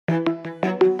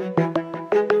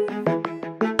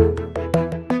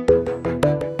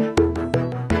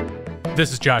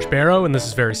This is Josh Barrow, and this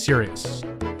is Very Serious,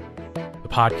 the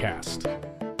podcast.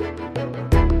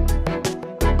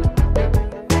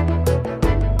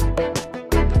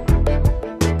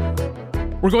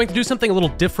 We're going to do something a little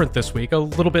different this week, a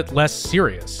little bit less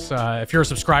serious. If you're a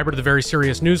subscriber to the Very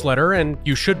Serious newsletter, and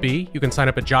you should be, you can sign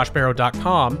up at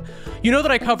joshbarrow.com. You know that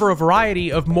I cover a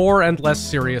variety of more and less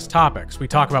serious topics. We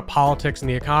talk about politics and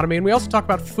the economy, and we also talk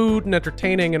about food and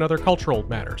entertaining and other cultural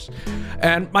matters.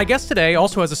 And my guest today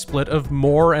also has a split of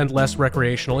more and less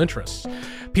recreational interests.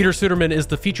 Peter Suderman is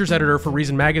the features editor for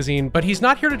Reason Magazine, but he's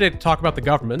not here today to talk about the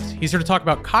government. He's here to talk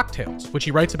about cocktails, which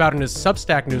he writes about in his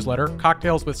Substack newsletter,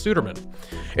 Cocktails with Suderman.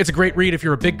 It's a great read if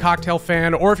you're a big cocktail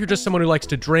fan, or if you're just someone who likes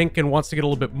to drink and wants to get a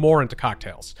little bit more into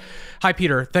cocktails. Hi,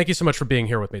 Peter. Thank you so much for being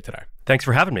here with me today. Thanks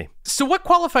for having me. So what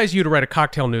qualifies you to write a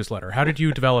cocktail newsletter? How did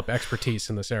you develop expertise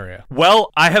in this area? Well,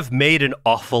 I have made an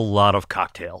awful lot of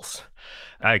cocktails.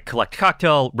 I collect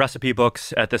cocktail recipe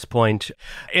books at this point.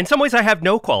 In some ways, I have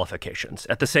no qualifications.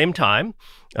 At the same time,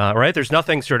 right, there's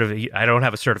nothing I don't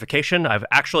have a certification. I've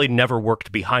actually never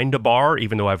worked behind a bar,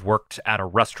 even though I've worked at a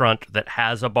restaurant that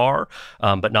has a bar,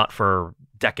 but not for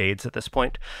decades at this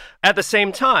point. At the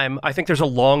same time, I think there's a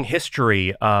long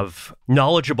history of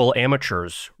knowledgeable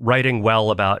amateurs writing well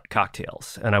about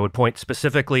cocktails. And I would point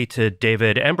specifically to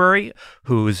David Embury,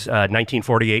 whose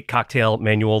 1948 cocktail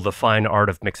manual, The Fine Art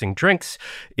of Mixing Drinks,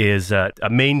 is a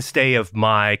mainstay of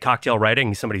my cocktail writing.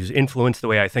 He's somebody who's influenced the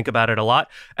way I think about it a lot.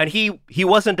 And he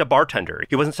wasn't a bartender.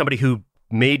 He wasn't somebody who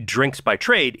made drinks by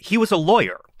trade. He was a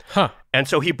lawyer. And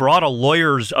so he brought a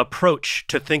lawyer's approach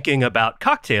to thinking about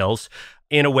cocktails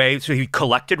in a way. So he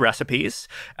collected recipes,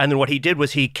 and then what he did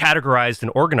was he categorized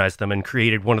and organized them and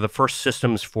created one of the first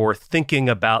systems for thinking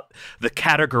about the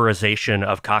categorization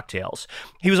of cocktails.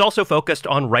 He was also focused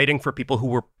on writing for people who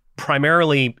were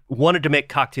primarily wanted to make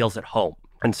cocktails at home.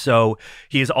 And so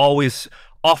he is always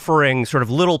offering sort of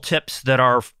little tips that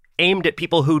are aimed at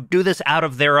people who do this out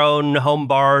of their own home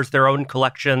bars, their own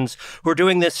collections, who are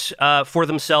doing this for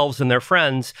themselves and their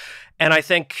friends. And I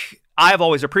think I've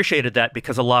always appreciated that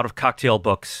because a lot of cocktail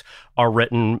books are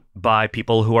written by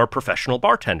people who are professional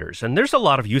bartenders. And there's a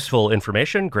lot of useful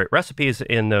information, great recipes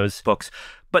in those books,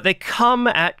 but they come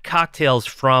at cocktails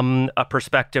from a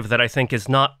perspective that I think is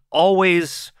not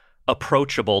always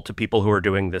approachable to people who are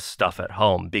doing this stuff at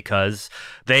home, because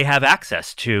they have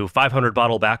access to 500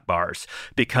 bottle back bars,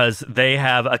 because they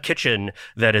have a kitchen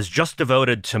that is just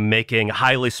devoted to making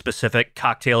highly specific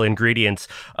cocktail ingredients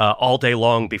all day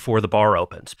long before the bar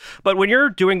opens. But when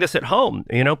you're doing this at home,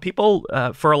 you know, people,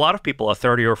 for a lot of people, a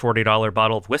 $30 or $40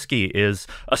 bottle of whiskey is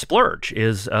a splurge,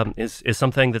 is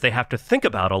something that they have to think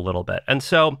about a little bit. And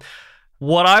so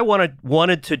what I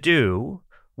wanted to do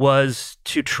was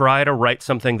to try to write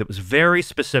something that was very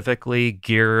specifically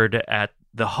geared at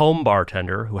the home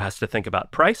bartender, who has to think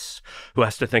about price, who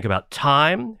has to think about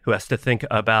time, who has to think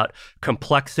about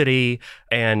complexity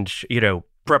and,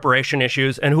 preparation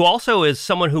issues, and who also is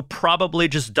someone who probably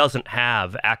just doesn't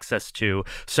have access to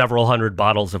several hundred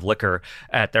bottles of liquor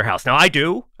at their house. Now, I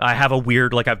do. I have a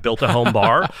weird, I've built a home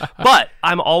bar, but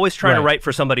I'm always trying to write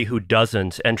for somebody who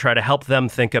doesn't and try to help them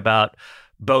think about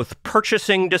both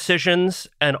purchasing decisions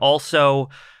and also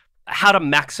how to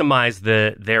maximize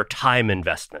their time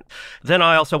investment. Then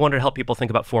I also wanted to help people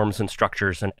think about forms and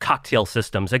structures and cocktail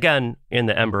systems, again, in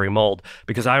the Embury mold,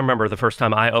 because I remember the first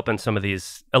time I opened some of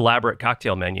these elaborate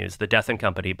cocktail menus, the Death and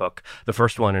Company book, the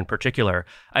first one in particular,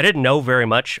 I didn't know very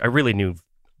much. I really knew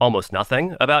almost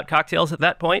nothing about cocktails at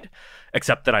that point,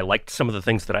 except that I liked some of the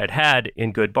things that I'd had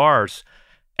in good bars.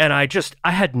 And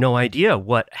I had no idea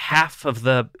what half of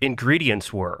the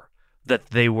ingredients were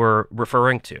that they were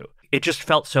referring to. It just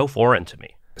felt so foreign to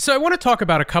me. So I want to talk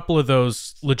about a couple of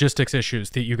those logistics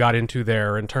issues that you got into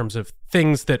there in terms of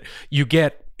things that you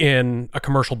get in a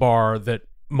commercial bar that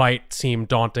might seem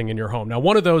daunting in your home. Now,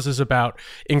 one of those is about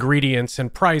ingredients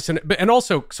and price and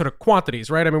also sort of quantities,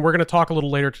 right? I mean, we're going to talk a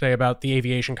little later today about the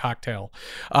aviation cocktail,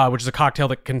 which is a cocktail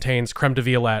that contains creme de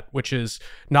violette, which is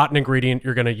not an ingredient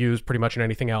you're going to use pretty much in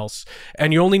anything else.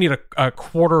 And you only need a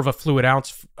quarter of a fluid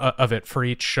ounce of it for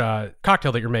each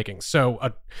cocktail that you're making. So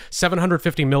a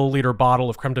 750 milliliter bottle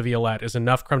of creme de violette is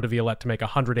enough creme de violette to make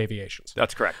 100 aviations.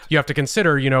 That's correct. You have to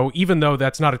consider, even though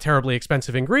that's not a terribly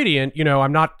expensive ingredient,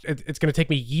 it's going to take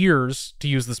me years to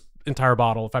use this entire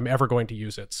bottle if I'm ever going to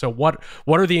use it. So what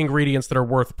are the ingredients that are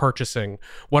worth purchasing?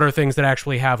 What are things that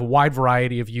actually have a wide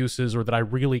variety of uses or that I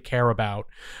really care about?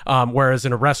 Whereas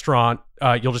in a restaurant,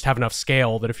 you'll just have enough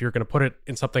scale that if you're going to put it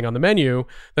in something on the menu,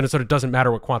 then it sort of doesn't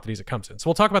matter what quantities it comes in. So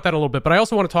we'll talk about that a little bit. But I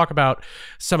also want to talk about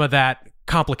some of that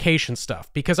complication stuff,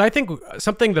 because I think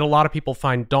something that a lot of people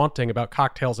find daunting about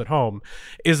cocktails at home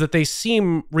is that they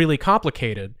seem really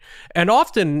complicated. And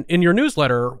often in your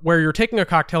newsletter, where you're taking a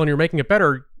cocktail and you're making it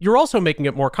better, you're also making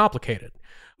it more complicated.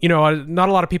 Not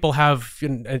a lot of people have,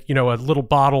 a little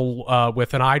bottle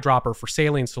with an eyedropper for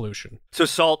saline solution. So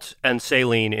salt and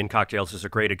saline in cocktails is a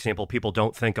great example. People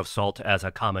don't think of salt as a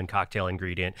common cocktail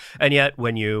ingredient. And yet,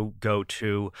 when you go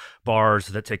to bars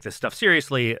that take this stuff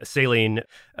seriously, saline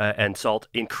and salt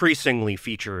increasingly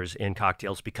features in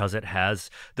cocktails because it has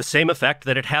the same effect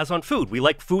that it has on food. We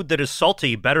like food that is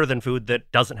salty better than food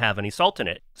that doesn't have any salt in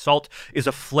it. Salt is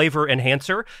a flavor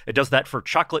enhancer. It does that for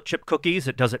chocolate chip cookies.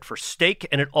 It does it for steak,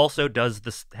 and it also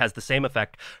has the same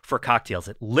effect for cocktails.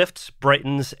 It lifts,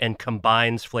 brightens, and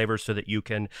combines flavors so that you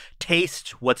can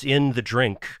taste what's in the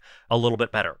drink a little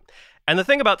bit better. And the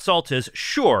thing about salt is,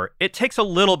 sure, it takes a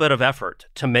little bit of effort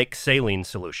to make saline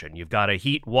solution. You've got to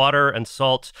heat water and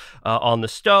salt on the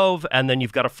stove, and then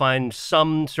you've got to find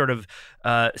some sort of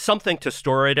something to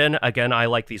store it in. Again, I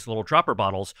like these little dropper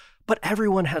bottles, but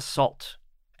everyone has salt.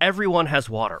 Everyone has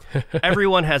water.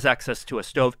 Everyone has access to a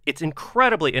stove. It's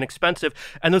incredibly inexpensive.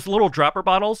 And those little dropper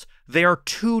bottles, they are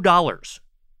 $2,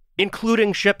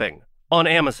 including shipping, on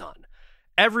Amazon.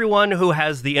 Everyone who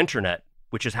has the internet,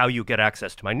 which is how you get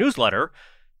access to my newsletter,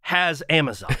 has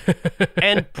Amazon.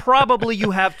 And probably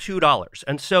you have $2.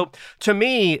 And so to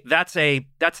me, that's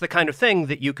the kind of thing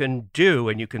that you can do,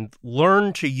 and you can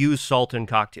learn to use salt in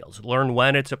cocktails, learn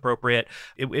when it's appropriate.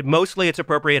 Mostly it's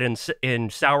appropriate in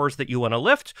sours that you want to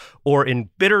lift, or in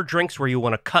bitter drinks where you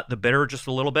want to cut the bitter just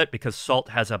a little bit, because salt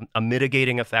has a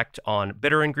mitigating effect on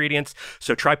bitter ingredients.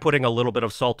 So try putting a little bit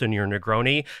of salt in your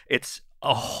Negroni. It's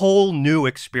a whole new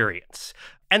experience.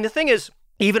 And the thing is,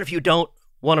 even if you don't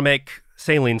want to make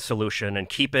saline solution and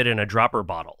keep it in a dropper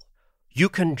bottle, you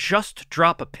can just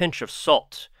drop a pinch of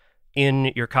salt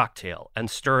in your cocktail and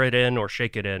stir it in or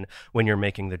shake it in when you're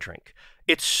making the drink.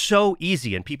 It's so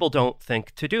easy, and people don't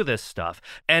think to do this stuff.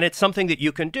 And it's something that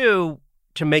you can do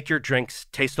to make your drinks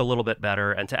taste a little bit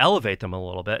better and to elevate them a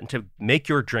little bit and to make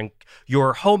your drink,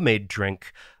 your homemade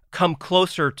drink, come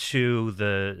closer to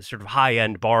the sort of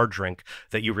high-end bar drink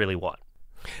that you really want.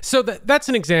 So that's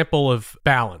an example of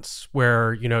balance,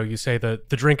 where, you say that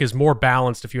the drink is more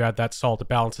balanced if you add that salt. It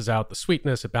balances out the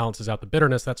sweetness, it balances out the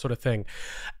bitterness, that sort of thing.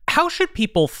 How should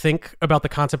people think about the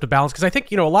concept of balance? Because I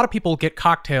think, a lot of people get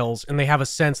cocktails and they have a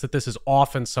sense that this is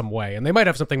off in some way, and they might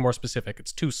have something more specific.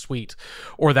 It's too sweet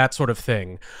or that sort of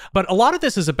thing. But a lot of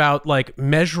this is about like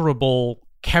measurable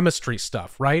chemistry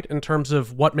stuff, right? In terms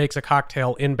of what makes a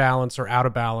cocktail in balance or out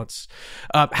of balance.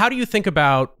 How do you think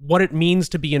about what it means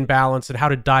to be in balance and how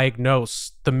to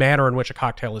diagnose the manner in which a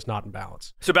cocktail is not in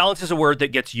balance? So balance is a word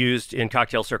that gets used in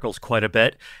cocktail circles quite a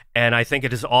bit, and I think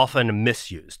it is often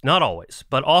misused. Not always,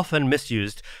 but often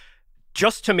misused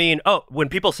just to mean, when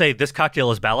people say this cocktail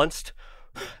is balanced,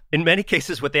 in many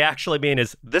cases what they actually mean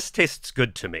is this tastes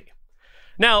good to me.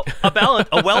 Now,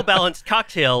 a well-balanced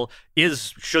cocktail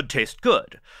should taste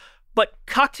good. But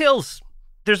cocktails,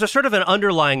 there's a sort of an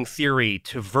underlying theory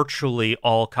to virtually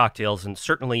all cocktails, and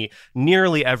certainly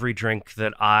nearly every drink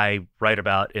that I write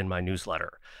about in my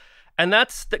newsletter. And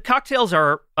that's that cocktails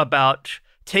are about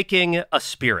taking a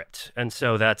spirit. And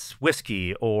so that's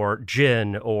whiskey or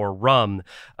gin or rum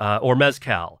or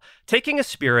mezcal. Taking a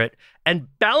spirit and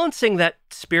balancing that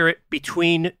spirit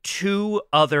between two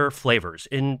other flavors.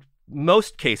 In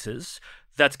most cases,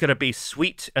 that's going to be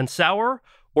sweet and sour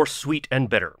or sweet and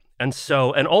bitter. And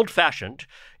so an old-fashioned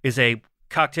is a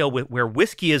cocktail where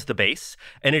whiskey is the base,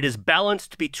 and it is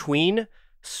balanced between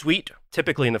sweet,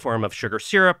 typically in the form of sugar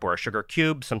syrup or a sugar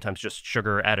cube, sometimes just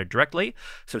sugar added directly.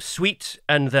 So sweet,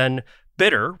 and then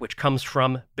bitter, which comes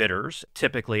from bitters,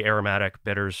 typically aromatic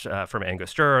bitters from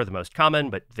Angostura are the most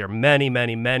common, but there are many,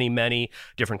 many, many, many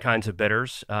different kinds of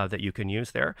bitters that you can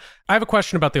use there. I have a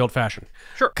question about the old-fashioned.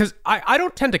 Sure. Because I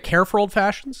don't tend to care for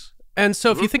old-fashions. And so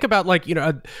if you think about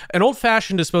an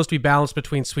old-fashioned is supposed to be balanced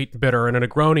between sweet and bitter, and a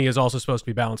Negroni is also supposed to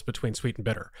be balanced between sweet and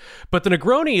bitter. But the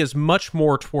Negroni is much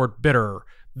more toward bitter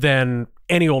than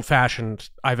any old-fashioned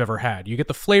I've ever had. You get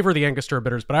the flavor of the Angostura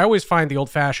bitters, but I always find the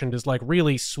old-fashioned is like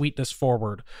really sweetness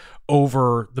forward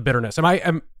over the bitterness. Am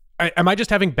I just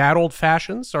having bad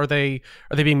old-fashions? Are they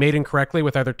being made incorrectly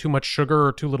with either too much sugar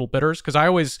or too little bitters? Because I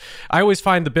always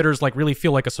find the bitters like really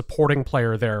feel like a supporting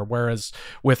player there, whereas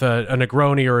with a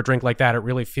Negroni or a drink like that, it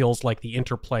really feels like the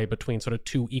interplay between sort of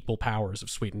two equal powers of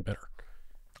sweet and bitter.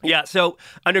 Yeah, so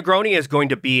a Negroni is going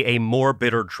to be a more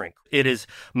bitter drink. It is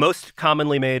most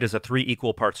commonly made as a 3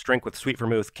 equal parts drink with sweet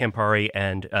vermouth, Campari,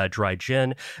 and dry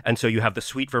gin. And so you have the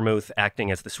sweet vermouth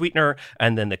acting as the sweetener,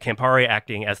 and then the Campari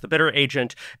acting as the bitter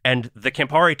agent. And the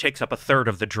Campari takes up a third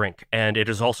of the drink. And it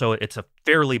is also, it's a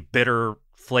fairly bitter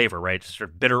flavor, right? Sort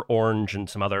of bitter orange and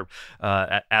some other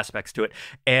aspects to it.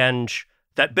 And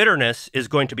that bitterness is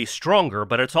going to be stronger,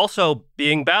 but it's also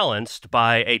being balanced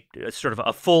by a sort of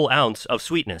a full ounce of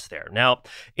sweetness there. Now,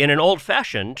 in an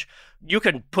old-fashioned, you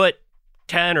can put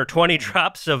 10 or 20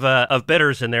 drops of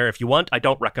bitters in there if you want. I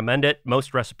don't recommend it.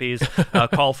 Most recipes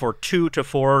call for 2 to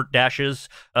 4 dashes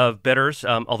of bitters,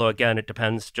 although, again, it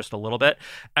depends just a little bit.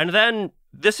 And then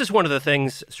this is one of the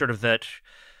things sort of that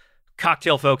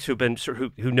cocktail folks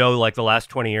who know like the last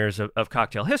 20 years of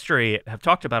cocktail history have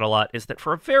talked about a lot, is that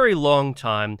for a very long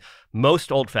time,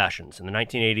 most old fashions in the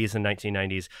 1980s and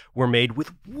 1990s were made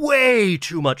with way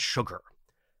too much sugar.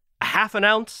 A half an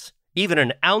ounce, even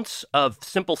an ounce of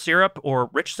simple syrup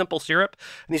or rich simple syrup,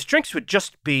 and these drinks would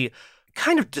just be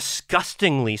kind of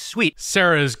disgustingly sweet.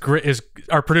 Sarah is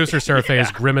our producer. Sarah Fay is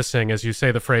grimacing as you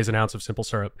say the phrase "an ounce of simple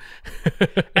syrup,"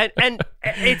 and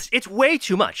it's way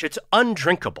too much. It's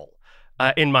undrinkable.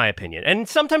 In my opinion. And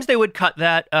sometimes they would cut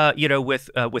that,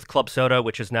 with club soda,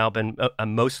 which has now been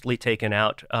mostly taken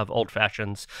out of old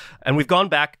fashions. And we've gone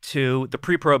back to the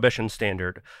pre-prohibition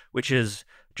standard, which is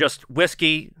just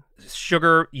whiskey,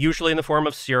 sugar, usually in the form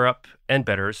of syrup and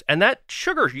bitters. And that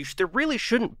sugar, there really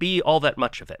shouldn't be all that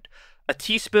much of it. A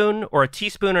teaspoon or a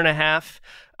teaspoon and a half.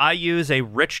 I use a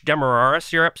rich Demerara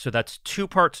syrup, so that's 2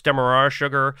 parts Demerara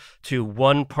sugar to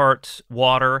 1 part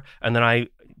water, and then I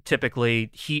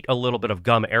typically heat a little bit of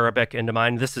gum arabic into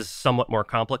mine. This is somewhat more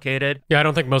complicated. Yeah, I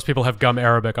don't think most people have gum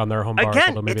arabic on their home bars,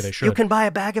 although maybe they should. You can buy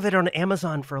a bag of it on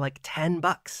Amazon for like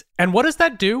 $10. And what does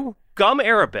that do? Gum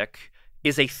arabic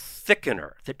is a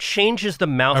thickener that changes the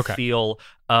mouthfeel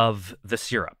of the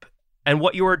syrup. And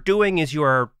what you are doing is you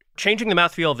are changing the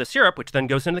mouthfeel of the syrup, which then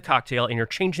goes into the cocktail, and you're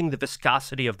changing the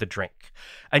viscosity of the drink.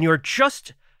 And you're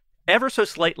just ever so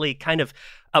slightly kind of,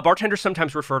 bartenders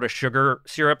sometimes refer to sugar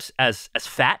syrups as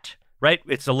fat, right?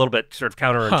 It's a little bit sort of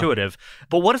counterintuitive.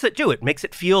 But what does it do? It makes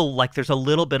it feel like there's a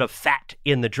little bit of fat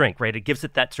in the drink, right? It gives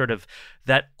it that sort of,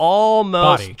 that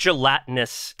almost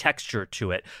gelatinous texture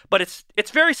to it. But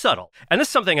it's very subtle. And this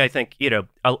is something I think,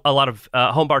 a lot of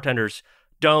home bartenders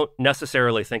don't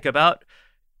necessarily think about.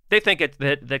 They think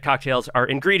that cocktails are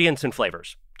ingredients and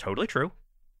flavors. Totally true.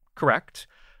 Correct.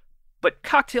 But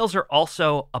cocktails are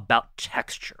also about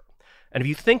texture. And if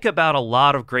you think about a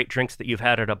lot of great drinks that you've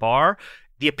had at a bar,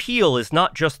 the appeal is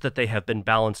not just that they have been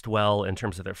balanced well in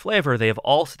terms of their flavor.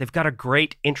 They've got a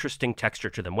great, interesting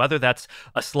texture to them, whether that's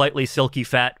a slightly silky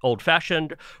fat old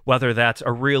fashioned, whether that's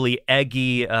a really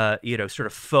eggy, sort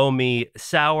of foamy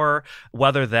sour,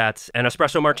 whether that's an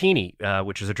espresso martini,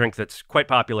 which is a drink that's quite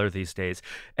popular these days.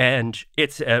 And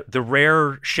it's the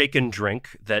rare shaken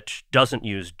drink that doesn't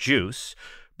use juice,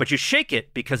 but you shake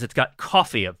it because it's got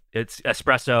coffee. It's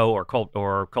espresso or cold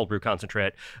brew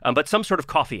concentrate, but some sort of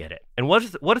coffee in it. And what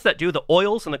does that do? The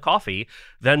oils and the coffee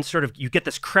then sort of, you get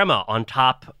this crema on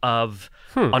top of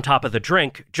the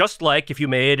drink, just like if you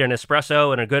made an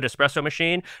espresso in a good espresso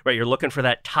machine, right? You're looking for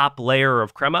that top layer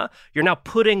of crema. You're now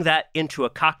putting that into a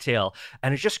cocktail,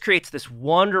 and it just creates this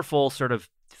wonderful sort of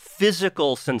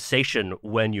physical sensation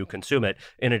when you consume it,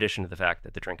 in addition to the fact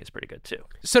that the drink is pretty good too.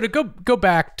 So to go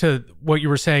back to what you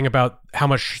were saying about how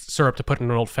much syrup to put in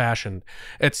an old fashioned,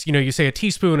 it's, you say a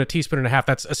teaspoon and a half,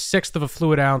 that's a sixth of a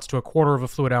fluid ounce to a quarter of a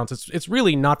fluid ounce. It's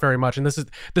really not very much. And this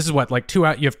is what, like you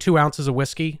have 2 ounces of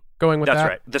whiskey going with that? That's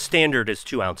right. The standard is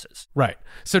 2 ounces. Right.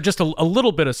 So just a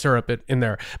little bit of syrup in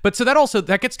there. But so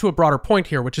that gets to a broader point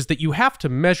here, which is that you have to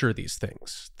measure these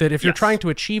things. That if you're trying to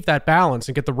achieve that balance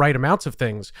and get the right amounts of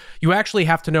things, you actually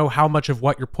have to know how much of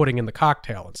what you're putting in the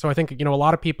cocktail. And so I think, a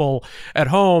lot of people at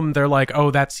home, they're like,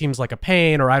 oh, that seems like a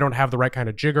pain, or I don't have the right kind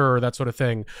of jigger, or that sort of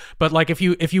thing. But like if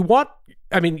you want,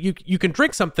 you can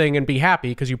drink something and be happy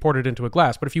because you poured it into a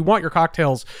glass. But if you want your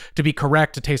cocktails to be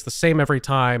correct, to taste the same every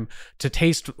time, to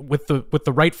taste with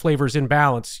the right flavors in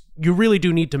balance, you really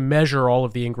do need to measure all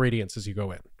of the ingredients as you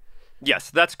go in. Yes,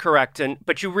 that's correct.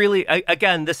 But you really,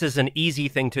 again, this is an easy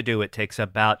thing to do. It takes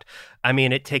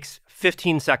it takes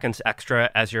 15 seconds extra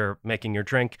as you're making your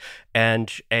drink,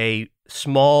 and a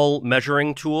small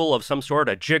measuring tool of some sort,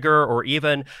 a jigger, or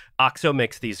even OXO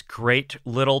makes these great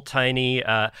little tiny,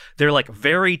 they're like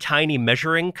very tiny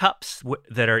measuring cups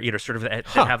that are, that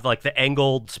have like the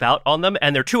angled spout on them.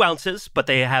 And they're 2 ounces, but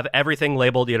they have everything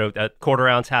labeled, a quarter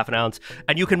ounce, half an ounce.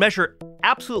 And you can measure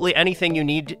absolutely anything you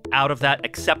need out of that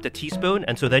except a teaspoon.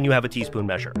 And so then you have a teaspoon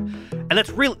measure. And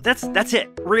that's it.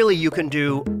 Really, you can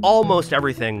do almost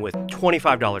everything with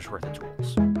 $25 worth of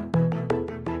tools.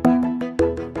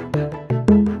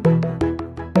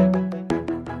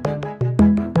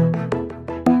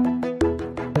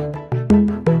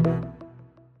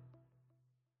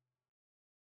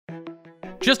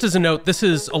 Just as a note, this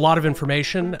is a lot of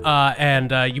information,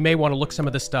 and you may want to look some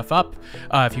of this stuff up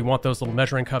if you want those little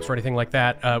measuring cups or anything like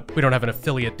that. We don't have an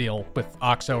affiliate deal with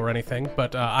OXO or anything,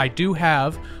 but I do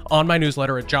have on my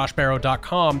newsletter at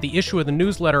joshbarro.com, the issue of the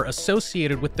newsletter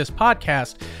associated with this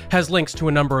podcast has links to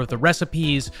a number of the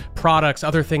recipes, products,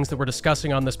 other things that we're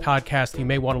discussing on this podcast that you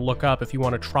may want to look up if you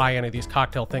want to try any of these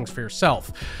cocktail things for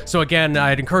yourself. So again,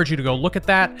 I'd encourage you to go look at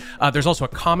that. There's also a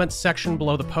comments section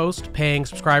below the post. Paying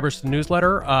subscribers to the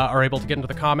newsletter are able to get into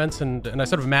the comments, and I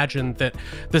sort of imagine that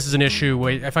this is an issue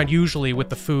I find usually with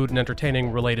the food and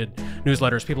entertaining related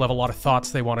newsletters. People have a lot of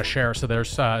thoughts they want to share, so there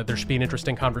should be an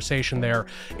interesting conversation there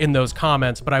in those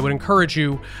comments. But I would encourage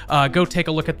you, go take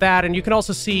a look at that, and you can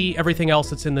also see everything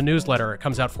else that's in the newsletter. It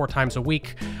comes out 4 times a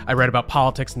week. I write about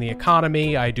politics and the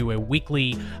economy. I do a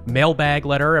weekly mailbag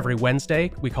letter every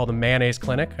Wednesday. We call the Mayonnaise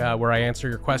Clinic, where I answer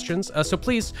your questions. So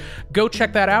please go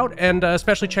check that out, and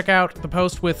especially check out the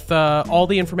post with all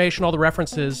the information, all the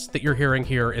references that you're hearing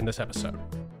here in this episode.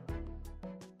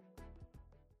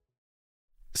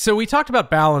 So we talked about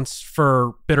balance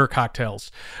for bitter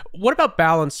cocktails. What about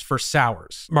balance for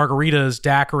sours? Margaritas,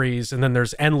 daiquiris, and then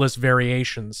there's endless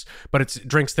variations, but it's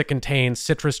drinks that contain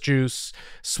citrus juice,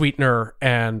 sweetener,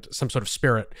 and some sort of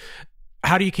spirit.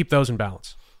 How do you keep those in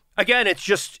balance? Again,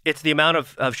 it's the amount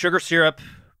of sugar syrup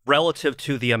relative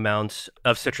to the amount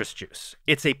of citrus juice.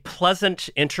 It's a pleasant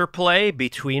interplay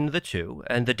between the two,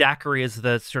 and the daiquiri is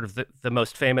the sort of the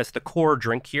most famous, the core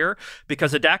drink here,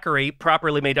 because a daiquiri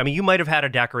properly made, I mean, you might have had a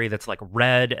daiquiri that's like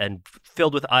red and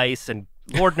filled with ice and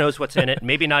Lord knows what's in it,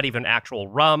 maybe not even actual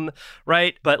rum,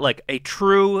 right? But like a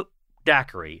true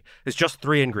daiquiri is just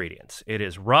 3 ingredients. It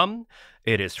is rum,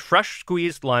 it is fresh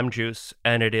squeezed lime juice,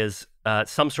 and it is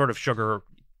some sort of sugar,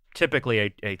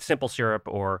 typically a simple syrup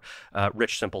or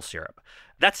rich simple syrup.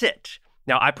 That's it.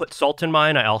 Now, I put salt in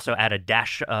mine. I also add a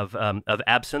dash of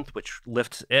absinthe, which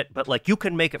lifts it. But like you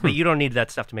can make it, but you don't need that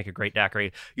stuff to make a great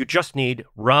daiquiri. You just need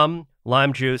rum,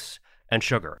 lime juice, and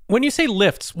sugar. When you say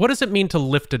lifts, what does it mean to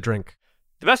lift a drink?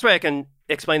 The best way I can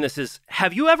explain this is,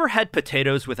 have you ever had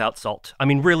potatoes without salt? I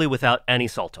mean, really without any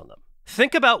salt on them.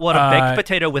 Think about what a baked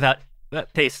potato without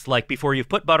that tastes like before you've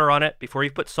put butter on it, before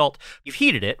you've put salt. You've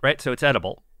heated it, right? So it's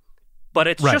edible. But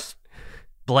it's just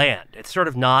bland. It's sort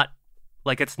of not,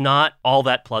 like it's not all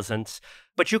that pleasant.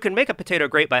 But you can make a potato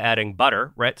great by adding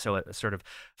butter, right? So a sort of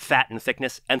fat and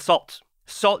thickness, and salt.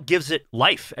 Salt gives it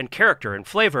life and character and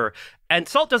flavor. And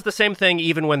salt does the same thing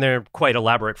even when there are quite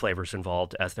elaborate flavors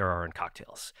involved as there are in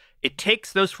cocktails. It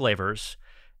takes those flavors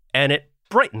and it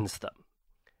brightens them.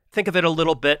 Think of it a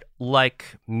little bit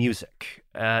like music.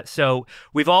 So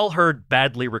we've all heard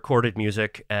badly recorded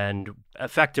music and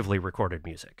effectively recorded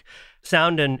music.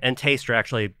 Sound and taste are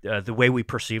actually, the way we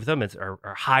perceive them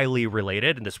are highly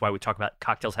related, and this is why we talk about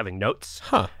cocktails having notes.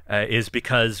 Is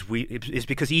because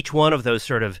each one of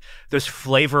those those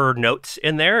flavor notes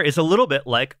in there is a little bit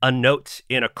like a note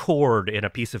in a chord in a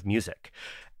piece of music.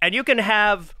 And you can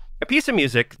have a piece of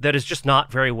music that is just not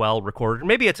very well recorded.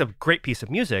 Maybe it's a great piece of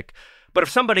music, but if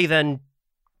somebody then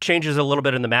changes a little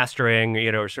bit in the mastering,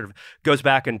 or sort of goes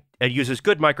back and uses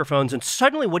good microphones, and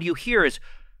suddenly what you hear is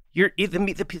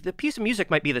the piece of music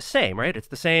might be the same, right? It's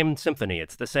the same symphony,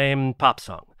 it's the same pop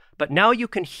song, but now you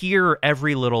can hear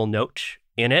every little note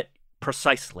in it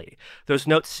precisely. Those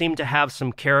notes seem to have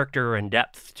some character and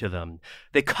depth to them.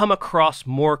 They come across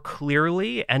more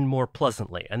clearly and more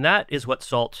pleasantly, and that is what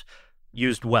salt,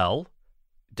 used well,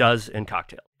 does in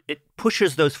cocktails. It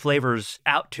pushes those flavors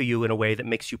out to you in a way that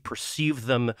makes you perceive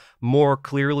them more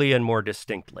clearly and more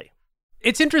distinctly.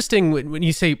 It's interesting when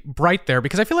you say bright there,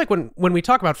 because I feel like when we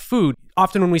talk about food,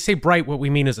 often when we say bright, what we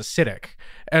mean is acidic.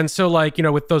 And so like,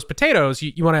 with those potatoes,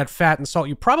 you want to add fat and salt.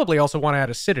 You probably also want to add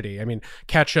acidity. I mean,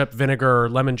 ketchup, vinegar,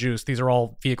 lemon juice, these are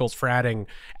all vehicles for adding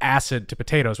acid to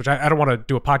potatoes, which I don't want to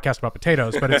do a podcast about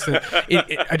potatoes, but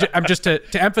I'm just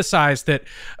to emphasize that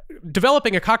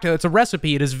developing a cocktail, it's a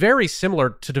recipe. It is very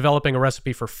similar to developing a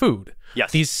recipe for food.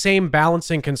 Yes. These same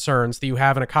balancing concerns that you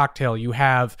have in a cocktail, you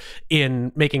have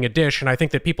in making a dish. And I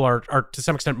think that people are to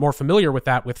some extent more familiar with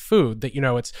that with food, that,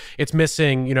 it's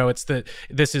missing,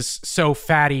 this is so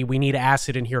fatty, we need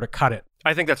acid in here to cut it.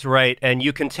 I think that's right. And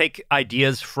you can take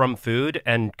ideas from food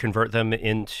and convert them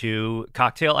into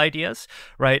cocktail ideas,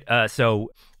 right?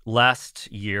 So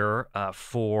last year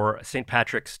for St.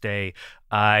 Patrick's Day,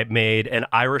 I made an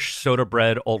Irish soda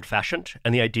bread old fashioned.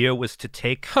 And the idea was to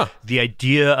take the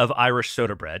idea of Irish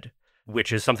soda bread,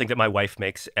 which is something that my wife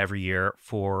makes every year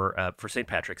for St.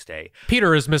 Patrick's Day.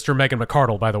 Peter is Mr. Megan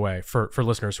McArdle, by the way, for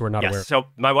listeners who are not aware. So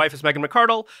my wife is Megan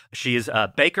McArdle. She is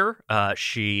a baker.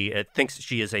 She thinks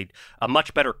she is a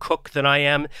much better cook than I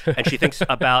am, and she thinks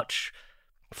about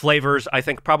flavors, I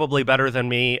think, probably better than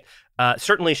me.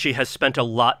 Certainly, she has spent a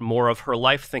lot more of her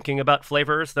life thinking about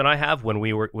flavors than I have. When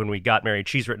we got married,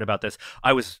 she's written about this.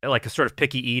 I was like a sort of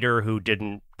picky eater who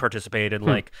didn't participate in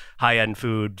like high-end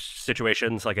food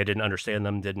situations. Like I didn't understand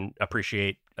them, didn't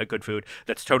appreciate a good food.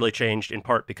 That's totally changed in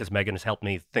part because Megan has helped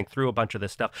me think through a bunch of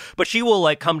this stuff. But she will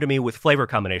like come to me with flavor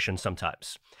combinations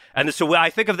sometimes. And so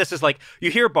I think of this as like, you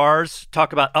hear bars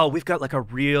talk about, oh, we've got like a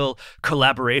real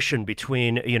collaboration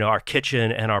between, our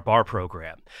kitchen and our bar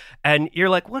program. And you're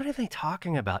like, what are they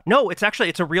talking about? No, it's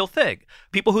a real thing.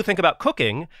 People who think about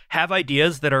cooking have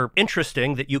ideas that are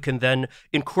interesting that you can then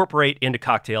incorporate into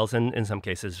cocktails, and in some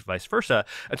cases, vice versa.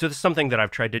 And so this is something that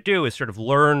I've tried to do, is sort of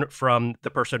learn from the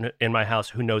person in my house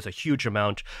who knows a huge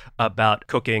amount about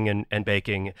cooking and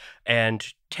baking, and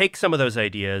take some of those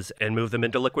ideas and move them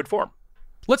into liquid form.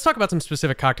 Let's talk about some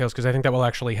specific cocktails, because I think that will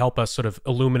actually help us sort of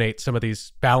illuminate some of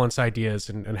these balance ideas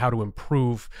and how to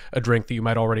improve a drink that you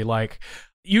might already like.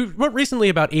 You wrote recently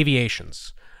about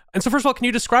aviations. And so first of all, can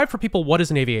you describe for people what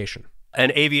is an aviation?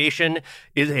 An aviation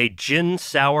is a gin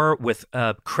sour with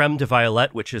creme de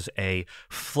violette, which is a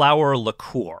flower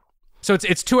liqueur. So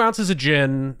it's 2 ounces of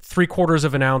gin, 3/4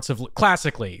 of an ounce of,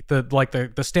 classically,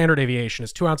 the standard aviation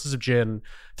is 2 ounces of gin,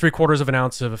 3/4 of an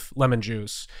ounce of lemon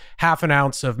juice, half an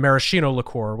ounce of maraschino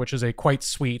liqueur, which is a quite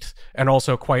sweet and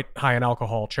also quite high in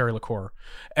alcohol cherry liqueur.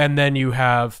 And then you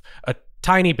have a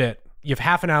tiny bit, you have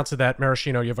half an ounce of that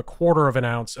maraschino, you have 1/4 of an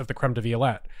ounce of the creme de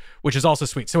violette, which is also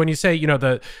sweet. So when you say,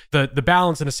 the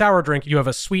balance in a sour drink, you have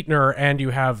a sweetener and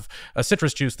you have a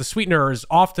citrus juice. The sweetener is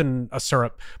often a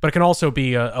syrup, but it can also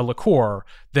be a liqueur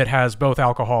that has both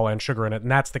alcohol and sugar in it. And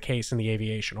that's the case in the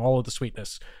aviation. All of the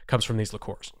sweetness comes from these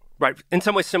liqueurs. Right. In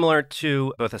some ways similar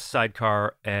to both a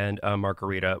sidecar and a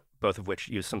margarita, both of which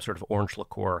use some sort of orange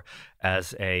liqueur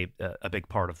as a big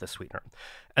part of the sweetener.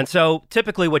 And so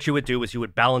typically what you would do is you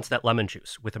would balance that lemon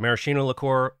juice with the maraschino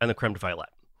liqueur and the creme de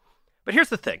violette. But here's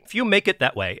the thing. If you make it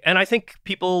that way, and I think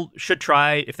people should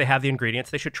try, if they have the ingredients,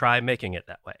 they should try making it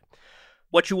that way.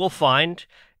 What you will find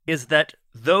is that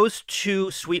those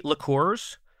two sweet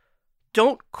liqueurs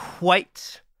don't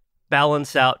quite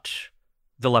balance out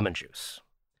the lemon juice.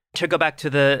 To go back to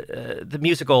the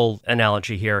musical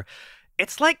analogy here,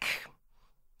 it's like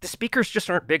the speakers just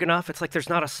aren't big enough. It's like there's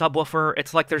not a subwoofer.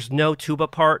 It's like there's no tuba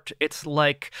part. It's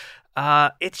like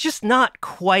it's just not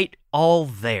quite all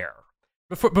there.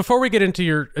 Before we get into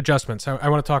your adjustments, I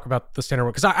want to talk about the standard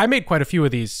one, because I made quite a few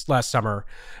of these last summer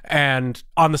and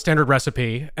on the standard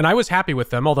recipe, and I was happy with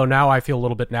them, although now I feel a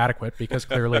little bit inadequate because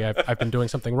clearly I've been doing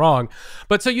something wrong.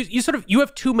 But so you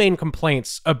have two main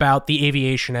complaints about the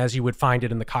aviation as you would find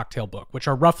it in the cocktail book, which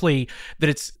are roughly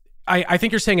that I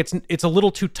think you're saying it's a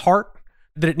little too tart,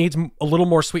 that it needs a little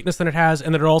more sweetness than it has,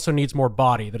 and that it also needs more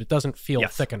body, that it doesn't feel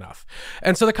thick enough.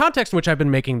 And so the context in which I've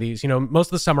been making these, most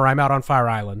of the summer I'm out on Fire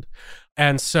Island,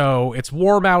 and so it's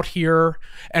warm out here,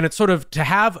 and it's sort of to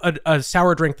have a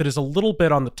sour drink that is a little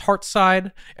bit on the tart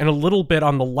side and a little bit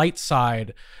on the light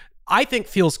side, I think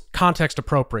feels context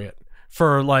appropriate.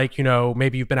 For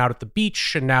maybe you've been out at the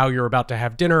beach and now you're about to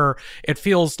have dinner. It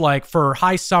feels like for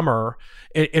high summer,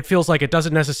 it feels like it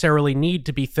doesn't necessarily need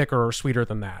to be thicker or sweeter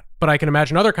than that. But I can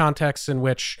imagine other contexts in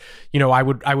which, I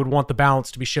would want the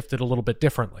balance to be shifted a little bit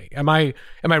differently. Am I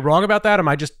wrong about that? Am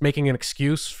I just making an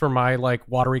excuse for my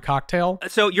watery cocktail?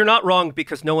 So you're not wrong,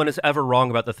 because no one is ever wrong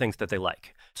about the things that they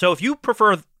like. So if you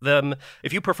prefer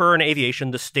an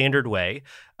aviation the standard way,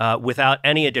 without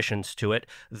any additions to it,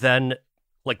 then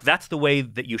that's the way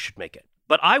that you should make it.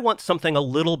 But I want something a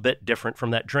little bit different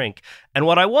from that drink. And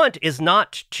what I want is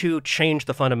not to change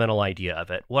the fundamental idea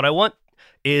of it. What I want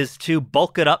is to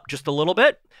bulk it up just a little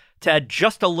bit, to add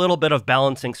just a little bit of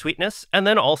balancing sweetness, and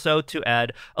then also to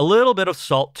add a little bit of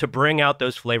salt to bring out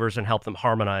those flavors and help them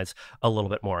harmonize a little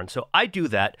bit more. And so I do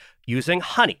that using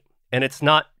honey. And it's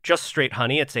not just straight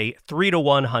honey. It's a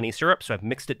 3-to-1 honey syrup. So I've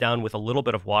mixed it down with a little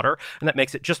bit of water, and that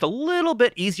makes it just a little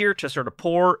bit easier to sort of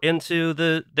pour into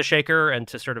the shaker and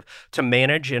to sort of to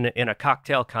manage in a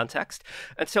cocktail context.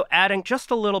 And so adding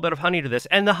just a little bit of honey to this,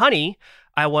 and the honey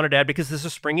I wanted to add because this is a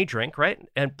springy drink, right?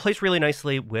 And plays really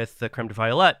nicely with the creme de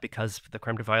violette, because the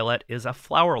creme de violette is a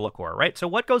flower liqueur, right? So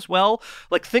what goes well?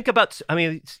 Think about,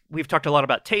 we've talked a lot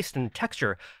about taste and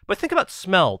texture, but think about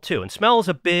smell too. And smell is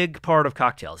a big part of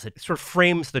cocktails. It sort of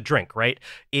frames is the drink, right?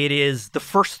 It is the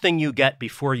first thing you get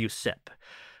before you sip.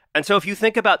 And so if you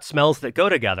think about smells that go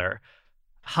together,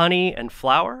 honey and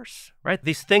flowers, right?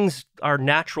 These things are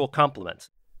natural complements.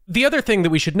 The other thing that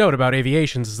we should note about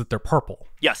aviations is that they're purple.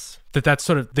 Yes. That's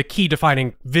sort of the key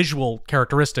defining visual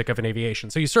characteristic of an aviation.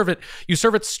 So you serve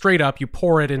it straight up, you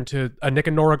pour it into a Nick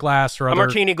and Nora glass or a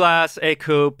martini glass, a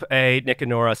coupe, a Nick and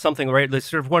Nora, something, right? It's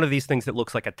sort of one of these things that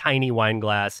looks like a tiny wine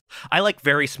glass. I like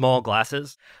very small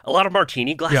glasses. A lot of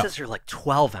martini glasses are like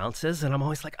 12 ounces, and I'm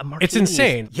always like, a martini. It's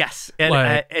insane. Yes.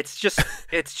 And it's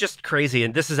just crazy.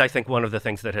 And this is, I think, one of the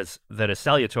things that is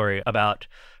salutary about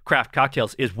craft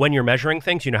cocktails is when you're measuring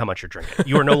things, you know how much you're drinking.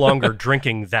 You are no longer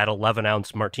drinking that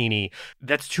 11-ounce martini.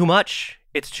 That's too much.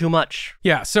 It's too much.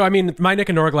 Yeah. So, I mean, my Nick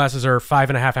and Nora glasses are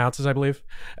 5.5 ounces, I believe.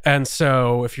 And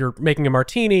so if you're making a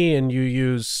martini and you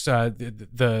use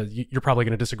you're probably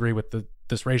going to disagree with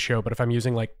this ratio, but if I'm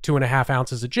using like 2.5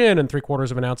 ounces of gin and 3/4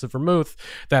 of an ounce of vermouth,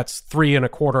 that's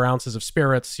 3.25 ounces of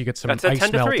spirits. You get some ice melt into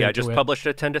it. That's a 10-3. I just published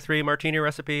a 10-3 martini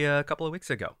recipe a couple of weeks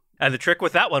ago. And the trick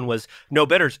with that one was no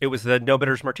bitters. It was the no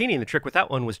bitters martini. And the trick with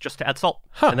that one was just to add salt.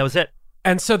 And that was it.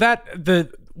 And so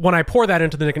when I pour that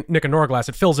into the Nick and Nora glass,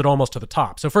 it fills it almost to the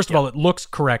top. So first of all, it looks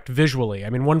correct visually. I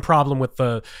mean, one problem with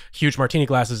the huge martini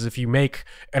glasses is if you make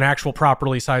an actual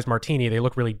properly sized martini, they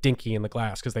look really dinky in the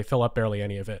glass because they fill up barely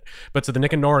any of it. But so the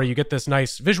Nick and Nora, you get this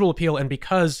nice visual appeal. And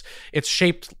because it's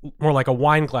shaped more like a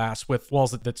wine glass with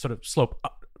walls that sort of slope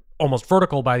up, almost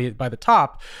vertical by the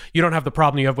top, you don't have the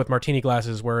problem you have with martini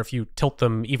glasses where if you tilt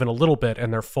them even a little bit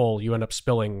and they're full, you end up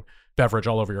spilling beverage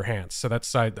all over your hands. So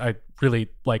that's I really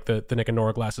like the Nick and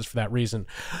Nora glasses for that reason.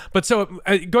 But so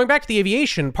going back to the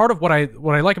aviation, part of what I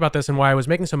like about this and why I was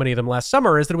making so many of them last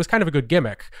summer is that it was kind of a good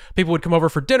gimmick. People would come over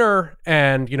for dinner,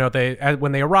 and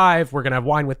when they arrive, we're going to have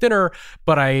wine with dinner,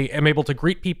 but I am able to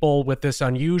greet people with this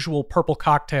unusual purple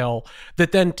cocktail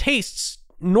that then tastes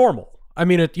normal. I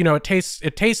mean, it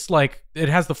tastes like it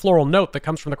has the floral note that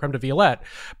comes from the creme de violette,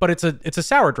 but it's a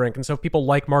sour drink. And so if people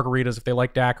like margaritas, if they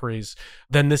like daiquiris,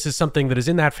 then this is something that is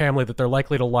in that family that they're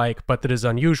likely to like, but that is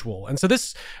unusual. And so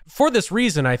for this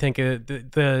reason, I think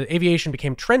the aviation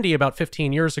became trendy about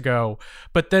 15 years ago,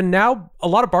 but then now a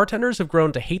lot of bartenders have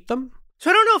grown to hate them. So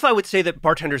I don't know if I would say that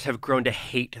bartenders have grown to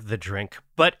hate the drink,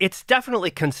 but it's definitely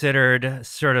considered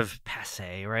sort of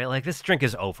passé, right? Like, this drink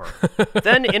is over.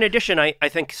 Then, in addition, I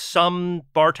think some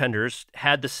bartenders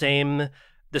had the same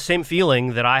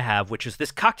feeling that I have, which is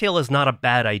this cocktail is not a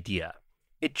bad idea.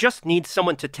 It just needs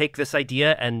someone to take this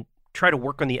idea and try to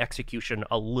work on the execution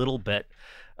a little bit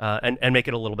and make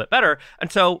it a little bit better.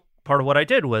 And so part of what I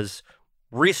did was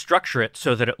restructure it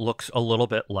so that it looks a little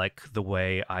bit like the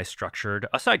way I structured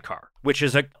a sidecar, which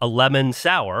is a lemon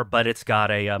sour, but it's got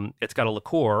a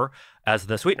liqueur as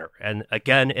the sweetener. And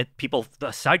again,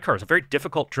 the sidecar is a very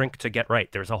difficult drink to get right.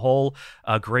 There's a whole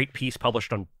great piece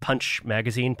published on Punch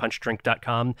magazine,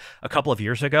 punchdrink.com, a couple of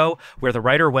years ago, where the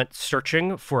writer went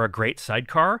searching for a great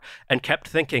sidecar and kept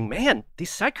thinking, man,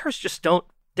 these sidecars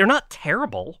they're not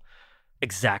terrible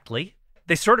exactly.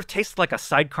 They sort of taste like a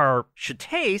sidecar should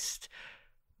taste,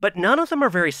 but none of them are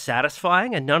very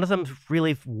satisfying, and none of them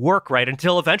really work right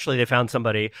until eventually they found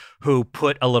somebody who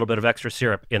put a little bit of extra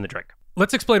syrup in the drink.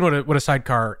 Let's explain what a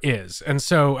sidecar is. And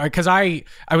so, because I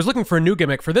was looking for a new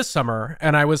gimmick for this summer,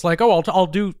 and I was like, I'll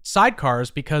do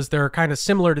sidecars because they're kind of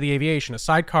similar to the aviation. A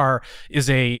sidecar is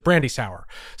a brandy sour.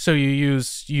 So you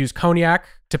use cognac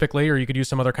typically, or you could use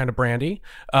some other kind of brandy.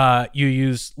 You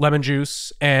use lemon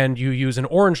juice, and you use an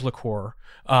orange liqueur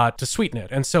to sweeten it.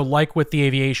 And so like with the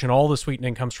aviation, all the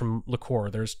sweetening comes from liqueur.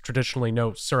 There's traditionally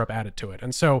no syrup added to it.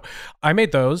 And so I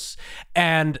made those,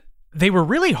 and they were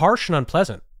really harsh and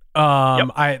unpleasant.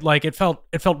 It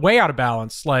felt way out of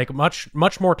balance, like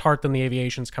much more tart than the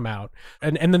aviations come out.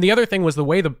 And then the other thing was the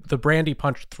way the brandy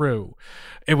punched through.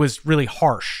 It was really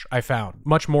harsh, I found,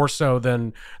 much more so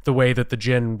than the way that the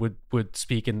gin would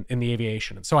speak in the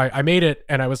aviation. And so I made it,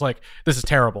 and I was like, this is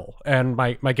terrible. And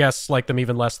my guests liked them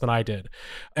even less than I did.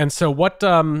 And so what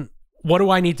do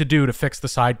I need to do to fix the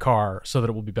sidecar so that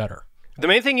it will be better? The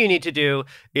main thing you need to do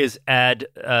is add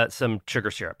some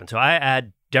sugar syrup. And so I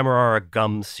add Demerara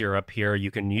gum syrup here. You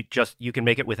can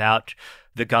make it without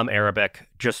the gum arabic.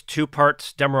 Just 2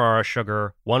 parts Demerara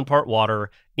sugar, 1 part water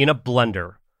in a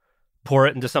blender. Pour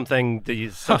it into some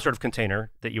sort of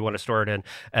container that you want to store it in,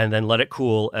 and then let it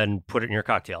cool and put it in your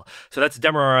cocktail. So that's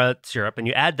Demerara syrup, and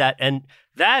you add that, and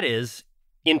that is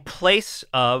in place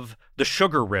of the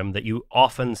sugar rim that you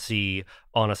often see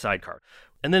on a sidecar.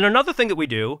 And then another thing that we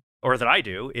do, or that I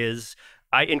do, is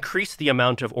I increase the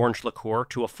amount of orange liqueur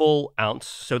to a full ounce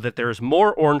so that there's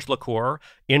more orange liqueur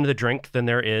in the drink than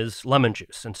there is lemon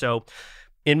juice. And so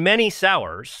In many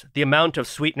sours, the amount of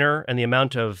sweetener and the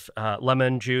amount of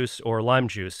lemon juice or lime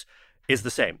juice is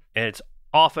the same. And it's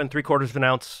often 3/4 of an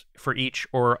ounce for each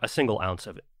or a single ounce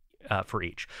of it for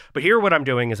each. But here what I'm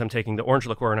doing is I'm taking the orange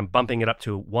liqueur and I'm bumping it up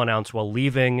to 1 ounce while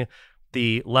leaving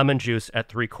the lemon juice at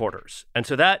 3/4. And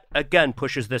so that, again,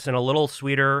 pushes this in a little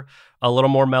sweeter, a little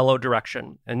more mellow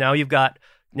direction. And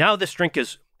now this drink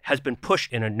has been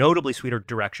pushed in a notably sweeter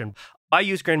direction. I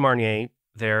use Grand Marnier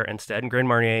there instead. And Grand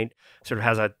Marnier sort of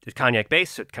has a cognac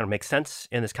base, so it kind of makes sense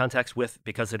in this context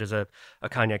because it is a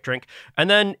cognac drink. And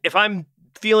then if I'm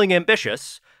feeling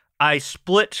ambitious, I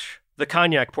split the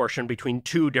cognac portion between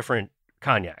 2 different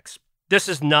cognacs. This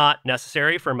is not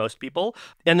necessary for most people.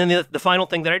 And then the final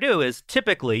thing that I do is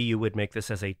typically you would make this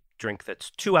as a drink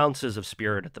that's 2 ounces of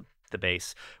spirit at the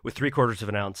base with 3/4 of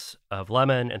an ounce of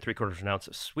lemon and 3/4 of an ounce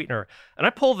of sweetener. And I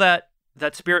pull that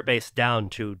spirit base down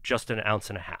to just 1.5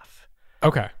 ounces.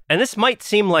 Okay. And this might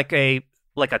seem like a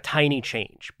tiny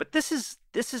change, but this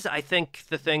is I think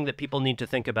the thing that people need to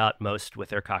think about most with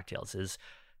their cocktails is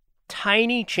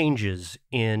tiny changes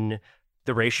in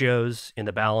the ratios, in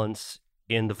the balance,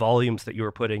 in the volumes that you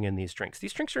are putting in these drinks.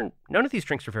 None of these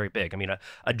drinks are very big. I mean,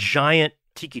 a giant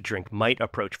tiki drink might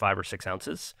approach 5 or 6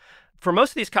 ounces. For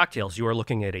most of these cocktails, you are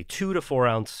looking at a 2 to 4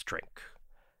 ounce drink.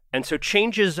 And so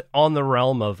changes on the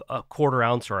realm of a 1/4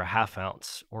 ounce or a 1/2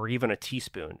 ounce or even a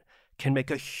teaspoon can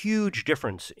make a huge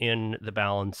difference in the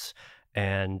balance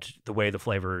and the way the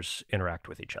flavors interact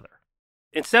with each other.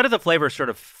 Instead of the flavors sort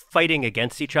of fighting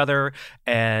against each other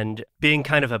and being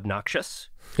kind of obnoxious,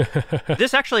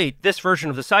 this version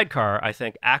of the sidecar, I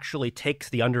think, actually takes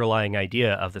the underlying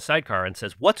idea of the sidecar and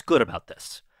says, what's good about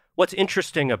this? What's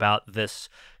interesting about this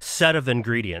set of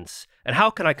ingredients? And how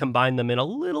can I combine them in a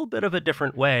little bit of a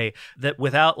different way that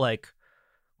without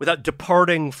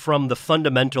departing from the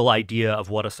fundamental idea of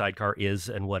what a sidecar is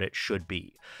and what it should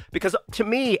be? Because to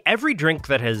me, every drink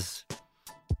that has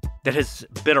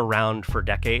been around for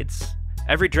decades,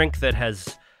 every drink that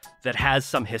has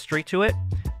some history to it,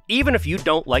 even if you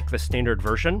don't like the standard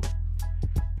version,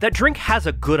 that drink has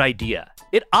a good idea.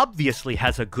 It obviously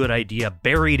has a good idea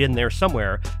buried in there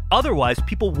somewhere. Otherwise,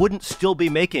 people wouldn't still be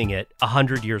making it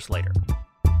 100 years later.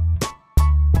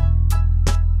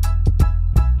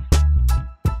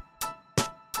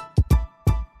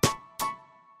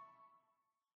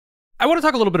 I want to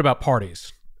talk a little bit about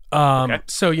parties. Okay.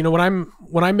 So, when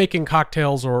I'm making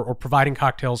cocktails or providing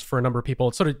cocktails for a number of people,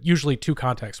 it's sort of usually 2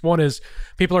 contexts. One is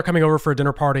people are coming over for a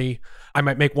dinner party. I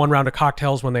might make 1 round of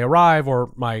cocktails when they arrive,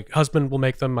 or my husband will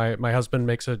make them. My husband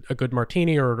makes a good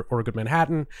martini or a good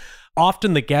Manhattan.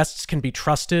 Often the guests can be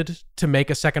trusted to make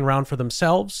a second round for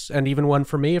themselves, and even one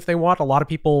for me if they want.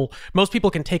 Most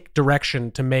people can take direction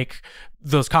to make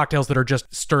those cocktails that are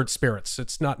just stirred spirits.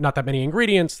 It's not that many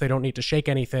ingredients. They don't need to shake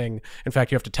anything. In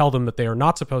fact, you have to tell them that they are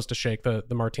not supposed to shake the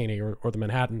martini or the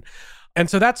Manhattan. And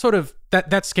so that sort of,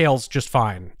 that scales just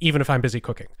fine, even if I'm busy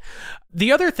cooking.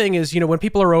 The other thing is, when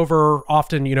people are over,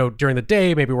 often, during the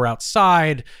day, maybe we're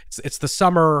outside, it's the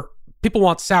summer, people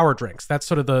want sour drinks. That's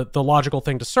sort of the logical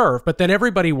thing to serve, but then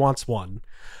everybody wants one.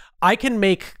 I can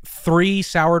make 3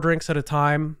 sour drinks at a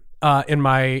time in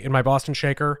my Boston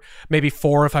shaker, maybe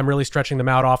 4 if I'm really stretching them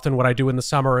out. Often what I do in the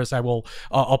summer is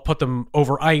I'll put them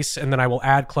over ice, and then I will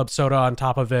add club soda on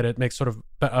top of it. It makes sort of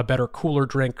a better, cooler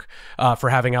drink for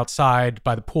having outside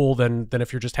by the pool than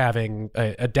if you're just having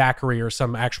a daiquiri or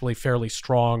some actually fairly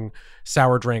strong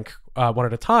sour drink one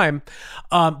at a time.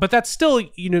 But that still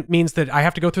means that I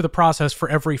have to go through the process for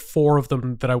every 4 of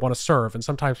them that I want to serve. And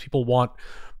sometimes people want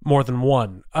more than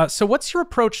one. So what's your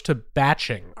approach to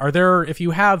batching? If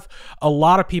you have a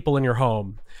lot of people in your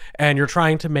home and you're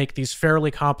trying to make these fairly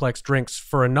complex drinks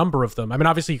for a number of them, I mean,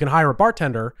 obviously you can hire a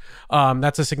bartender.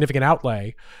 That's a significant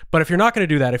outlay. But if you're not going to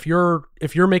do that, if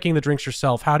you're making the drinks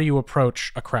yourself, how do you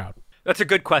approach a crowd? That's a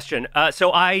good question.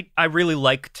 So I really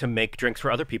like to make drinks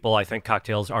for other people. I think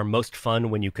cocktails are most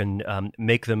fun when you can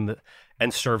make them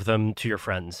and serve them to your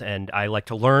friends. And I like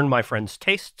to learn my friends'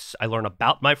 tastes. I learn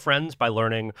about my friends by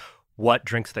learning what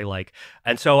drinks they like.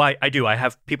 And so I do. I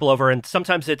have people over, and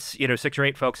sometimes it's 6 or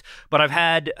 8 folks. But I've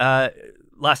had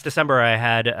last December I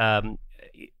had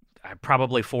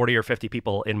probably 40 or 50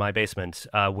 people in my basement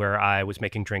where I was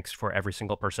making drinks for every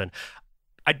single person.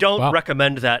 I don't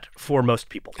recommend that for most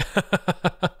people.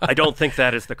 I don't think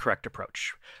that is the correct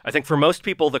approach. I think for most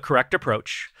people, the correct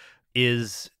approach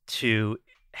is to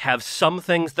have some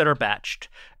things that are batched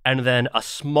and then a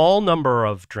small number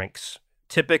of drinks,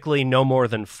 typically no more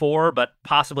than 4, but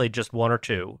possibly just 1 or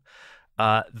 2,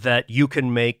 that you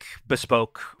can make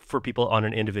bespoke for people on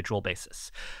an individual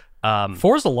basis.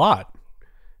 4 is a lot.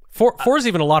 Four is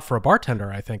even a lot for a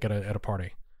bartender, I think, at a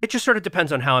party. It just sort of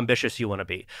depends on how ambitious you want to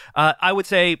be. I would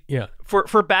say Yeah.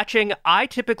 for batching, I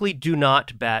typically do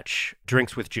not batch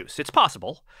drinks with juice. It's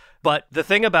possible. But the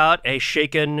thing about a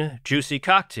shaken, juicy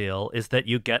cocktail is that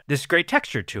you get this great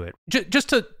texture to it. Just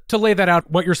to lay that out,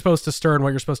 what you're supposed to stir and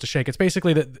what you're supposed to shake. It's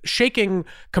basically that shaking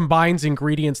combines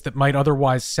ingredients that might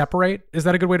otherwise separate. Is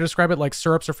that a good way to describe it? Like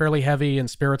syrups are fairly heavy and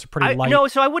spirits are pretty light. No,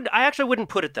 so I actually wouldn't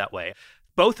put it that way.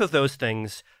 Both of those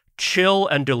things chill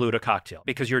and dilute a cocktail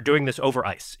because you're doing this over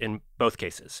ice in both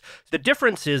cases. The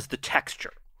difference is the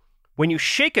texture. When you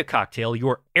shake a cocktail,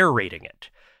 you're aerating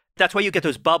it. That's why you get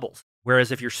those bubbles.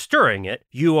 Whereas if you're stirring it,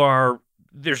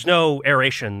 there's no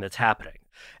aeration that's happening.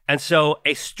 And so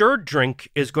a stirred drink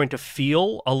is going to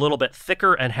feel a little bit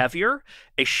thicker and heavier.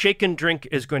 A shaken drink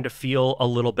is going to feel a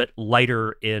little bit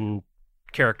lighter in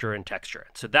character and texture.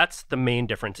 So that's the main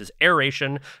difference, is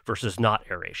aeration versus not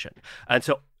aeration. And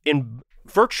so in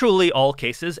virtually all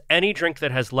cases, any drink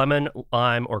that has lemon,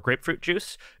 lime, or grapefruit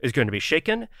juice is going to be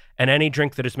shaken, and any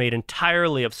drink that is made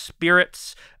entirely of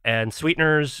spirits and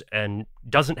sweeteners and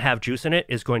doesn't have juice in it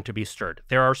is going to be stirred.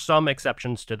 There are some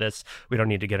exceptions to this. We don't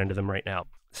need to get into them right now.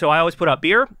 So I always put out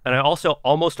beer, and I also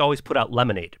almost always put out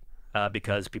lemonade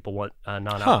because people want a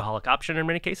non-alcoholic option in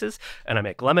many cases, and I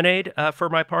make lemonade for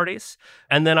my parties.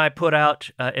 And then I put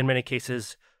out, in many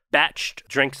cases, batched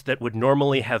drinks that would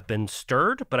normally have been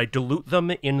stirred, but I dilute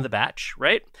them in the batch,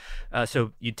 right?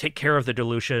 So you take care of the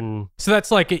dilution. So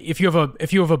that's like if you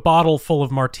have a bottle full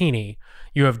of martini,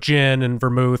 you have gin and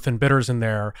vermouth and bitters in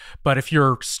there. But if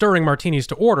you're stirring martinis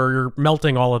to order, you're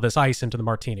melting all of this ice into the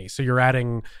martini. So you're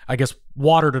adding, I guess,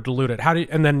 water to dilute it. How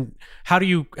do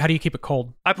you keep it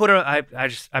cold? I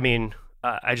just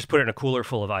put it in a cooler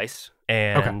full of ice.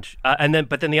 And okay.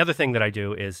 But then the other thing that I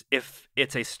do is if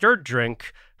it's a stirred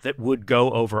drink that would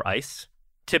go over ice,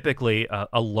 typically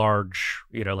a large,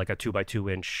 like a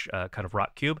 2x2 inch kind of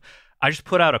rock cube, I just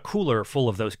put out a cooler full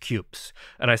of those cubes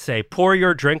and I say, pour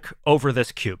your drink over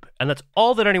this cube. And that's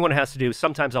all that anyone has to do.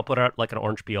 Sometimes I'll put out like an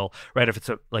orange peel, right? If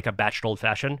it's like a batched old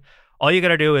fashioned, all you got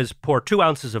to do is pour 2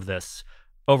 ounces of this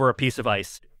over a piece of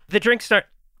ice. The drinks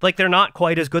they're not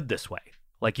quite as good this way.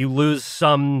 Like you lose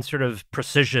some sort of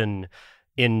precision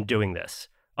in doing this.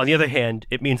 On the other hand,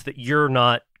 it means that you're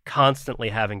not constantly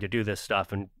having to do this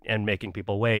stuff and making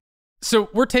people wait. So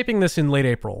we're taping this in late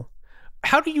April.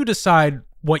 How do you decide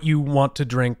what you want to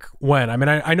drink when? I mean,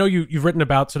 I know you've written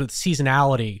about sort of the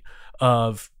seasonality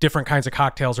of different kinds of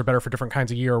cocktails are better for different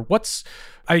kinds of year.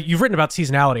 You've written about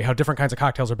seasonality, how different kinds of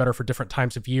cocktails are better for different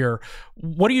times of year.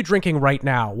 What are you drinking right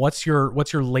now? What's your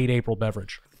late April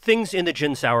beverage? Things in the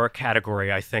gin sour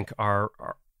category, I think, are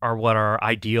what are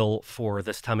ideal for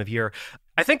this time of year.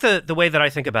 I think the way that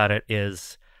I think about it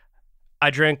is I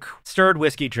drink stirred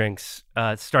whiskey drinks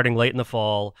starting late in the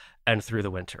fall and through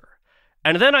the winter.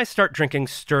 And then I start drinking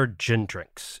stirred gin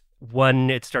drinks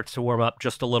when it starts to warm up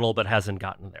just a little but hasn't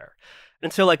gotten there.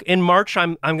 And so like in March,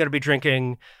 I'm going to be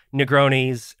drinking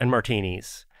Negronis and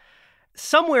martinis.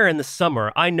 Somewhere in the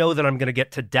summer, I know that I'm going to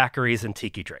get to daiquiris and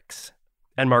tiki drinks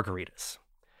and margaritas.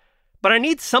 But I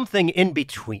need something in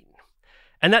between.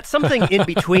 And that's something in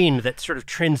between that sort of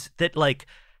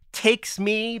takes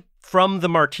me from the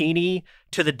martini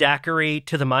to the daiquiri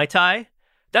to the Mai Tai.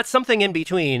 That something in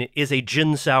between is a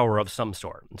gin sour of some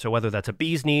sort. And so whether that's a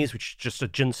bee's knees, which is just a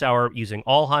gin sour using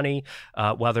all honey,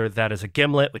 whether that is a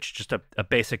gimlet, which is just a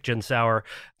basic gin sour,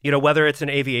 whether it's an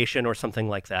aviation or something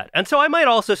like that. And so I might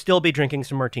also still be drinking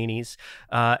some martinis.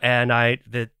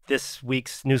 This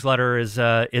week's newsletter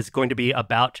is going to be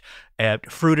about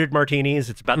fruited martinis.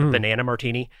 It's about the banana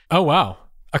martini. Oh, wow.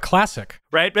 A classic.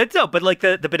 Right? But like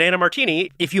the banana martini,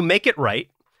 if you make it right,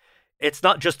 it's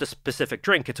not just a specific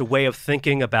drink. It's a way of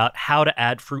thinking about how to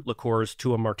add fruit liqueurs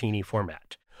to a martini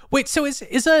format. Wait, so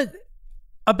is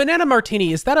a banana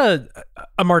martini, is that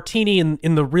a martini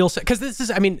in the real sense? Because this is,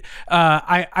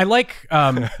 I like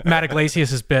Matt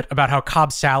Iglesias' bit about how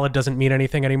Cobb salad doesn't mean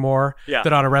anything anymore. Yeah.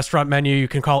 That on a restaurant menu, you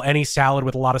can call any salad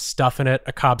with a lot of stuff in it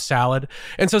a Cobb salad.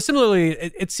 And so similarly,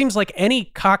 it seems like any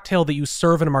cocktail that you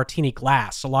serve in a martini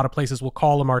glass, a lot of places will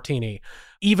call a martini,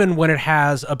 even when it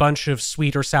has a bunch of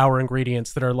sweet or sour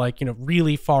ingredients that are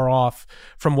really far off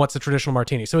from what's a traditional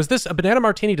martini. So is this a banana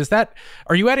martini?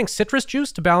 Are you adding citrus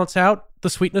juice to balance out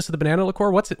the sweetness of the banana liqueur?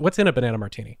 What's in a banana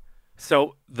martini?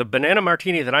 So the banana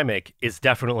martini that I make is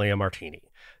definitely a martini.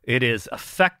 It is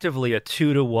effectively a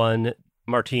 2-to-1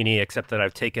 martini, except that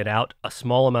I've taken out a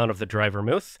small amount of the dry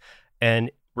vermouth and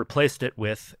replaced it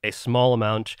with a small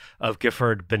amount of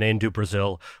Gifford Banane du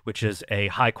Brazil, which is a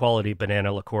high-quality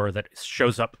banana liqueur that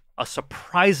shows up a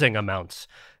surprising amounts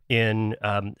in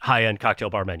high-end cocktail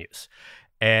bar menus.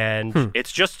 And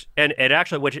it's just, and it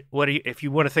actually, if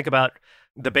you want to think about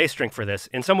the base drink for this.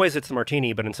 In some ways, it's the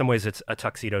martini, but in some ways, it's a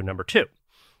tuxedo number 2.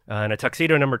 And a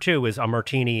tuxedo number 2 is a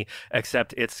martini,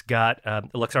 except it's got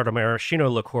Luxardo maraschino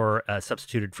liqueur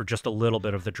substituted for just a little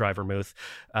bit of the dry vermouth.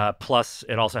 Plus,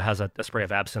 it also has a spray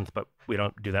of absinthe, but we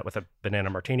don't do that with a banana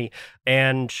martini.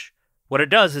 And what it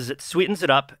does is it sweetens it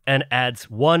up and adds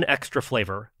one extra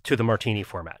flavor to the martini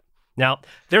format. Now,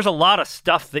 there's a lot of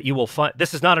stuff that you will find.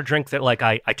 This is not a drink that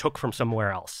I took from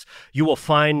somewhere else. You will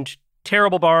find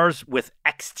terrible bars with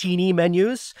ex-teeny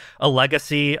menus, a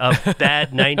legacy of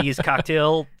bad 90s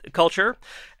cocktail culture.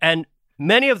 And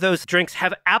many of those drinks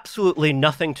have absolutely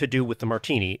nothing to do with the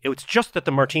martini. It was just that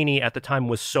the martini at the time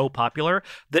was so popular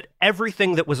that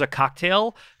everything that was a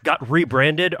cocktail got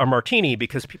rebranded a martini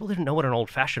because people didn't know what an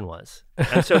old-fashioned was.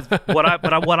 And so what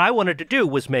I wanted to do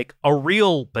was make a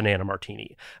real banana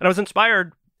martini. And I was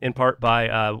inspired in part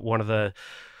by one of the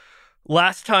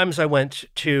last times I went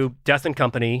to Death and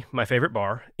Company, my favorite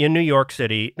bar, in New York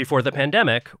City before the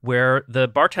pandemic, where the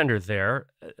bartender there,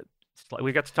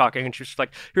 we got to talking, and she was just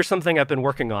like, here's something I've been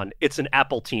working on. It's an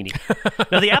appletini.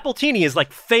 Now, the appletini is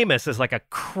famous as a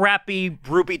crappy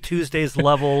Ruby Tuesdays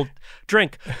level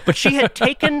drink. But she had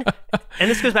taken, and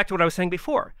this goes back to what I was saying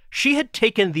before, she had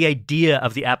taken the idea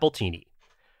of the appletini,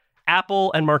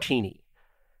 apple and martini,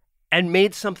 and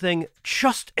made something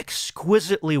just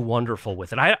exquisitely wonderful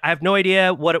with it. I have no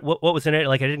idea what was in it.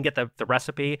 I didn't get the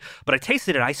recipe, but I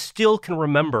tasted it. I still can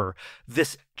remember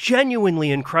this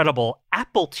genuinely incredible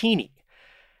appletini.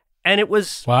 And it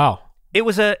was wow. It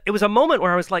was a moment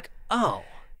where I was like, oh,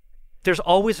 there's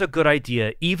always a good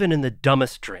idea, even in the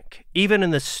dumbest drink, even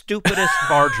in the stupidest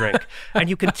bar drink. And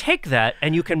you can take that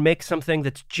and you can make something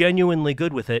that's genuinely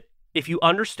good with it if you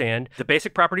understand the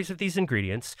basic properties of these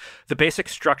ingredients, the basic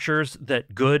structures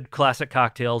that good classic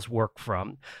cocktails work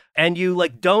from, and you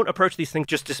don't approach these things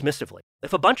just dismissively.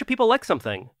 If a bunch of people like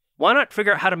something, why not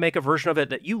figure out how to make a version of it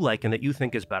that you like and that you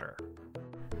think is better?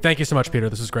 Thank you so much, Peter.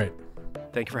 This is great.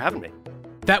 Thank you for having me.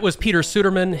 That was Peter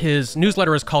Suderman. His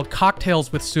newsletter is called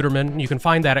Cocktails with Suderman. You can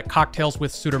find that at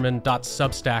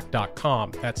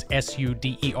cocktailswithsuderman.substack.com. That's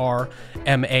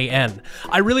Suderman.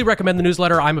 I really recommend the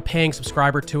newsletter. I'm a paying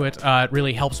subscriber to it. It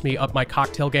really helps me up my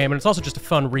cocktail game, and it's also just a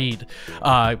fun read.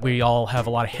 We all have a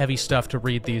lot of heavy stuff to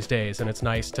read these days, and it's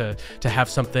nice to have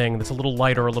something that's a little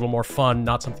lighter, a little more fun,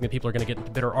 not something that people are going to get into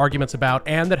bitter arguments about,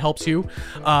 and that helps you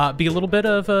be a little bit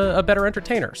of a better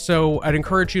entertainer. So I'd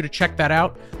encourage you to check that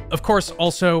out. Of course,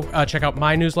 also check out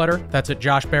my newsletter. That's at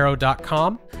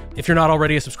joshbarrow.com. If you're not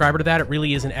already a subscriber to that, it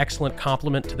really is an excellent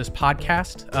complement to this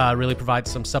podcast. Really provides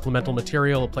some supplemental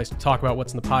material, a place to talk about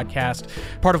what's in the podcast.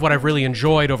 Part of what I've really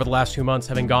enjoyed over the last few months,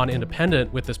 having gone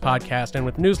independent with this podcast and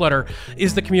with the newsletter,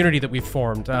 is the community that we've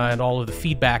formed and all of the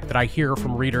feedback that I hear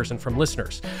from readers and from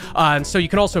listeners. And so you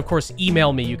can also, of course,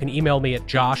 email me. You can email me at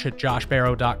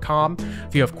josh@joshbarrow.com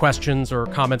if you have questions or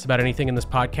comments about anything in this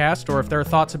podcast, or if there are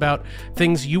thoughts about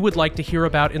things you would like to hear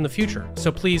about in the future.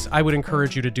 So please, I would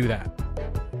encourage you to do that.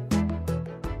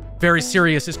 Very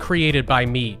Serious is created by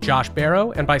me, Josh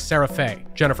Barrow, and by Sarah Fay.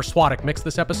 Jennifer Swadek mixed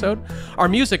this episode. Our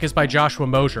music is by Joshua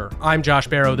Mosier. I'm Josh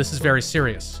Barrow. This is Very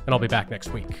Serious, and I'll be back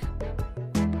next week.